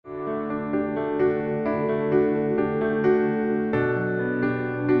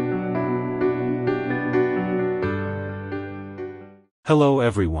Hello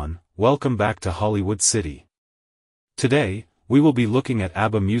everyone, welcome back to Hollywood City. Today, we will be looking at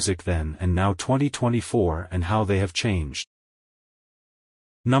ABBA music then and now 2024 and how they have changed.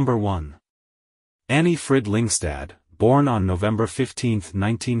 Number 1. Anni-Frid Lyngstad, born on November 15,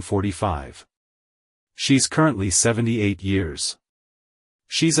 1945. She's currently 78 years.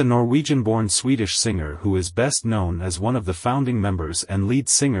 She's a Norwegian-born Swedish singer who is best known as one of the founding members and lead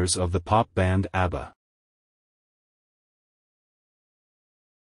singers of the pop band ABBA.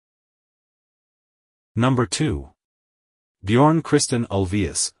 Number 2. Björn Kristian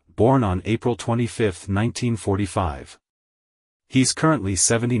Ulvaeus, born on April 25, 1945. He's currently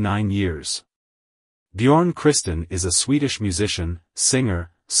 79 years. Björn Kristian is a Swedish musician,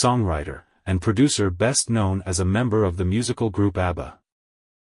 singer, songwriter, and producer best known as a member of the musical group ABBA.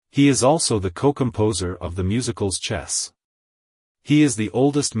 He is also the co-composer of the musicals Chess. He is the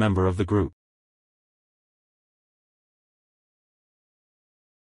oldest member of the group.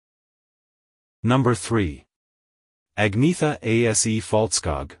 Number 3. Agnetha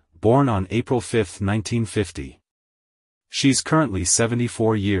Fältskog, born on April 5, 1950. She's currently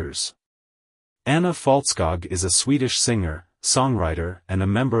 74 years. Anna Fältskog is a Swedish singer, songwriter and a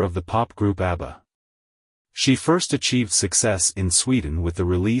member of the pop group ABBA. She first achieved success in Sweden with the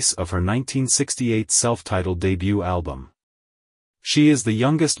release of her 1968 self-titled debut album. She is the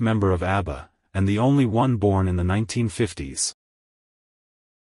youngest member of ABBA, and the only one born in the 1950s.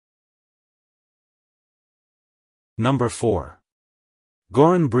 Number 4.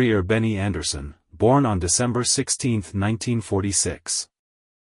 Göran Breer Benny Andersson, born on December 16, 1946.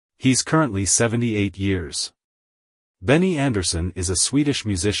 He's currently 78 years. Benny Andersson is a Swedish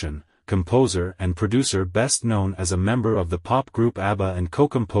musician, composer and producer best known as a member of the pop group ABBA and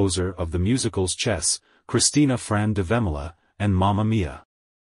co-composer of the musicals Chess, Kristina Fran de Vemela, and Mamma Mia.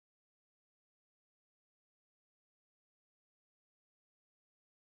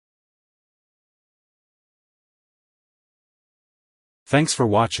 Thanks for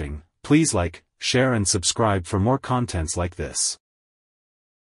watching. Please like, share and subscribe for more contents like this.